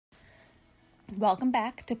Welcome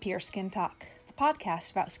back to Pure Skin Talk, the podcast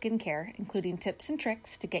about skincare, including tips and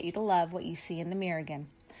tricks to get you to love what you see in the mirror again.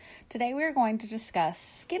 Today we are going to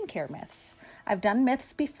discuss skincare myths. I've done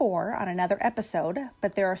myths before on another episode,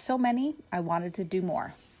 but there are so many I wanted to do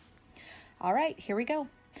more. All right, here we go.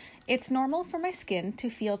 It's normal for my skin to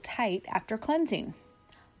feel tight after cleansing.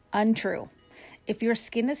 Untrue. If your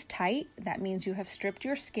skin is tight, that means you have stripped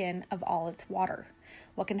your skin of all its water.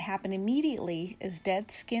 What can happen immediately is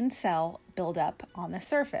dead skin cell buildup on the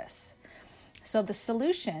surface. So the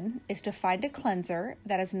solution is to find a cleanser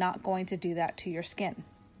that is not going to do that to your skin.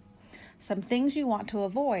 Some things you want to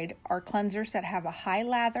avoid are cleansers that have a high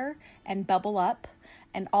lather and bubble up,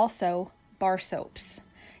 and also bar soaps.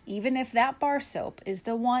 Even if that bar soap is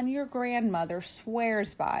the one your grandmother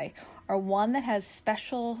swears by, or one that has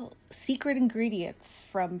special secret ingredients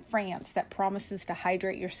from France that promises to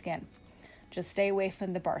hydrate your skin, just stay away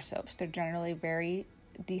from the bar soaps. They're generally very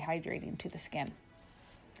dehydrating to the skin.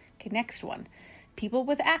 Okay, next one. People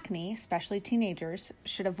with acne, especially teenagers,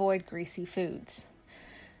 should avoid greasy foods.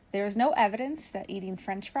 There is no evidence that eating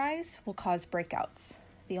French fries will cause breakouts.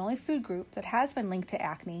 The only food group that has been linked to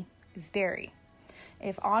acne is dairy.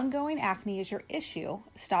 If ongoing acne is your issue,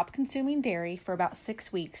 stop consuming dairy for about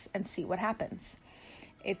 6 weeks and see what happens.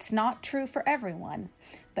 It's not true for everyone,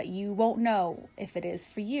 but you won't know if it is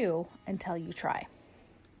for you until you try.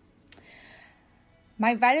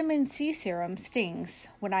 My vitamin C serum stings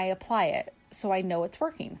when I apply it, so I know it's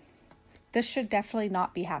working. This should definitely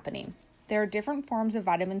not be happening. There are different forms of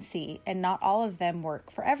vitamin C, and not all of them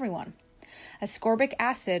work for everyone. Ascorbic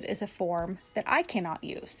acid is a form that I cannot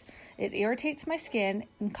use. It irritates my skin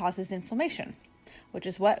and causes inflammation, which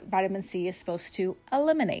is what vitamin C is supposed to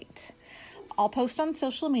eliminate. I'll post on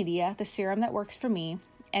social media the serum that works for me,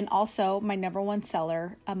 and also my number one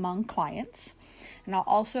seller among clients. And I'll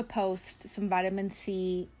also post some vitamin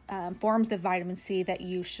C, forms of vitamin C that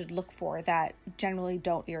you should look for that generally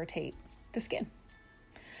don't irritate the skin.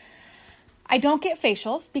 I don't get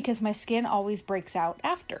facials because my skin always breaks out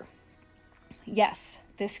after. Yes,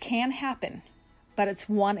 this can happen, but it's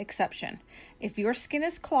one exception. If your skin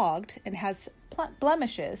is clogged and has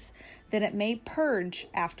blemishes, then it may purge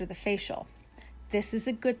after the facial. This is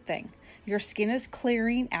a good thing. Your skin is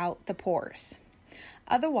clearing out the pores.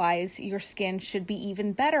 Otherwise, your skin should be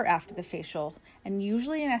even better after the facial, and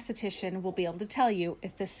usually an esthetician will be able to tell you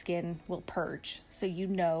if the skin will purge, so you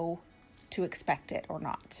know to expect it or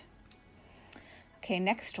not. Okay,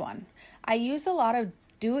 next one. I use a lot of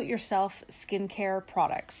do-it-yourself skincare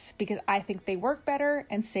products because I think they work better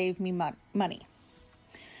and save me money.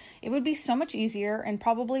 It would be so much easier and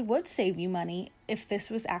probably would save you money if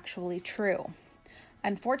this was actually true.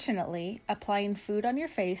 Unfortunately, applying food on your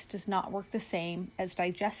face does not work the same as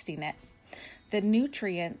digesting it. The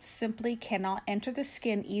nutrients simply cannot enter the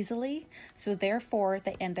skin easily, so therefore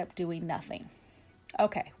they end up doing nothing.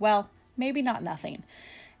 Okay, well, maybe not nothing.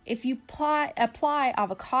 If you apply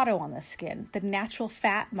avocado on the skin, the natural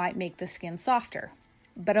fat might make the skin softer,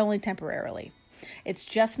 but only temporarily. It's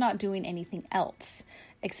just not doing anything else.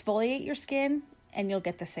 Exfoliate your skin and you'll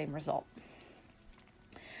get the same result.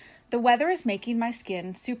 The weather is making my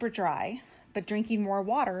skin super dry, but drinking more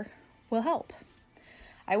water will help.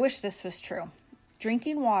 I wish this was true.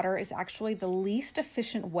 Drinking water is actually the least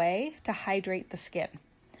efficient way to hydrate the skin.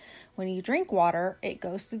 When you drink water, it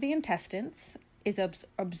goes through the intestines, is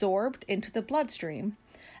absorbed into the bloodstream,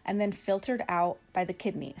 and then filtered out by the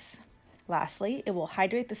kidneys. Lastly, it will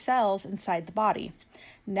hydrate the cells inside the body,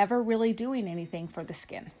 never really doing anything for the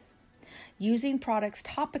skin. Using products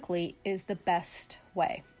topically is the best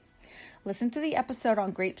way. Listen to the episode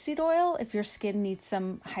on grapeseed oil if your skin needs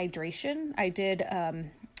some hydration. I did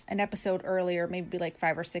an episode earlier, maybe like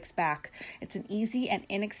 5 or 6 back. It's an easy and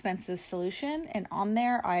inexpensive solution, and on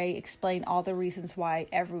there I explain all the reasons why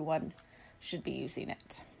everyone should be using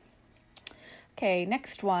it. Okay,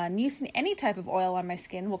 next one. Using any type of oil on my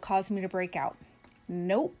skin will cause me to break out.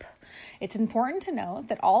 Nope. It's important to know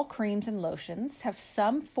that all creams and lotions have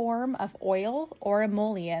some form of oil or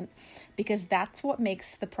emollient because that's what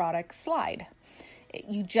makes the product slide.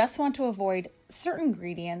 You just want to avoid certain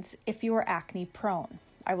ingredients if you are acne prone.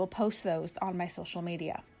 I will post those on my social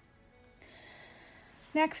media.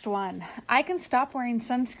 Next one. I can stop wearing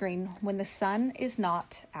sunscreen when the sun is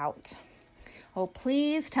not out. Oh,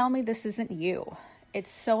 please tell me this isn't you. It's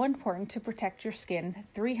so important to protect your skin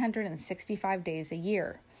 365 days a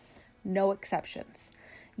year. No exceptions.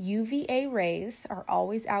 UVA rays are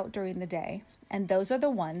always out during the day, and those are the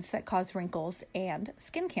ones that cause wrinkles and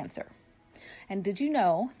skin cancer. And did you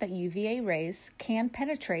know that UVA rays can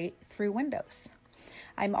penetrate through windows?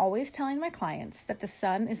 I'm always telling my clients that the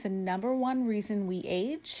sun is the number one reason we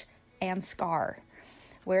age and scar.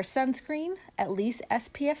 Wear sunscreen, at least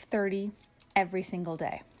SPF 30, every single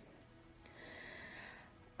day.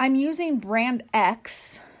 I'm using brand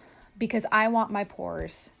X because I want my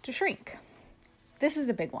pores to shrink. This is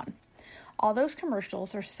a big one. All those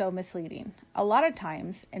commercials are so misleading. A lot of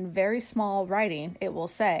times, in very small writing, it will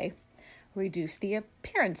say, reduce the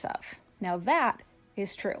appearance of. Now that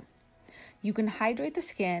is true. You can hydrate the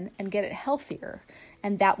skin and get it healthier,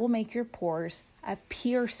 and that will make your pores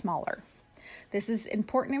appear smaller. This is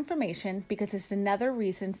important information because it's another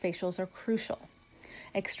reason facials are crucial.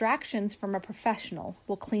 Extractions from a professional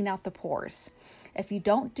will clean out the pores. If you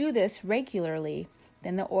don't do this regularly,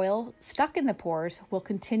 then the oil stuck in the pores will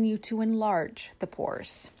continue to enlarge the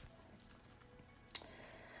pores.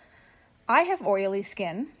 I have oily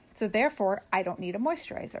skin, so therefore I don't need a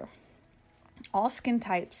moisturizer. All skin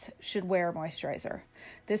types should wear moisturizer.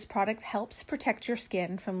 This product helps protect your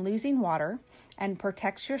skin from losing water and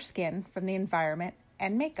protects your skin from the environment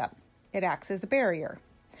and makeup. It acts as a barrier.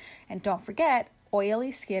 And don't forget,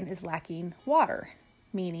 oily skin is lacking water,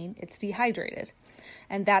 meaning it's dehydrated.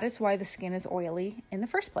 And that is why the skin is oily in the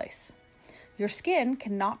first place. Your skin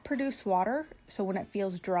cannot produce water, so when it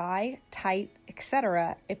feels dry, tight,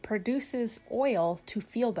 etc., it produces oil to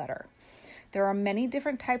feel better. There are many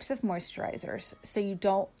different types of moisturizers, so you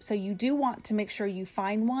do want to make sure you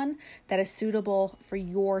find one that is suitable for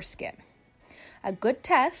your skin. A good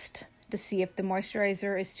test to see if the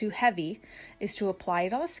moisturizer is too heavy is to apply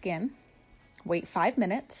it on the skin, wait 5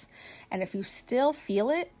 minutes, and if you still feel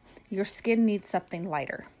it, your skin needs something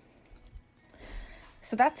lighter.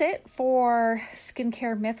 So that's it for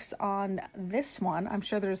skincare myths on this one. I'm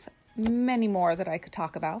sure there's many more that I could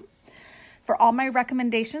talk about. For all my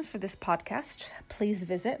recommendations for this podcast, please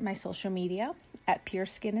visit my social media at Pure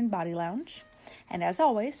Skin and Body Lounge. And as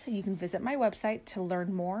always, you can visit my website to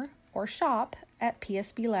learn more or shop at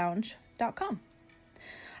psblounge.com.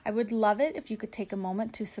 I would love it if you could take a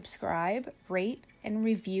moment to subscribe, rate, and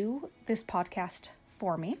review this podcast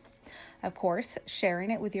for me. Of course,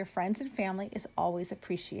 sharing it with your friends and family is always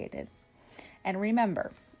appreciated. And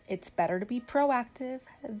remember, it's better to be proactive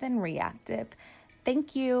than reactive.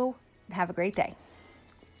 Thank you. Have a great day.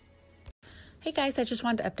 Hey guys, I just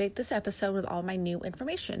wanted to update this episode with all my new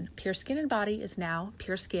information. Pure Skin and Body is now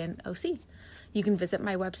Pure Skin OC. You can visit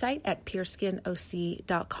my website at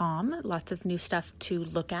pureskin.oc.com. Lots of new stuff to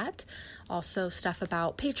look at. Also stuff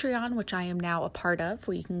about Patreon, which I am now a part of,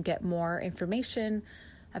 where you can get more information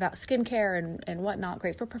about skincare and whatnot.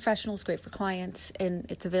 Great for professionals, great for clients, and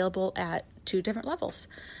it's available at 2 different levels.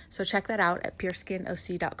 So check that out at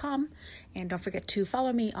pureskin.oc.com, and don't forget to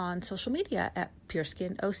follow me on social media at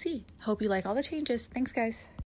pureskin.oc. Hope you like all the changes. Thanks, guys.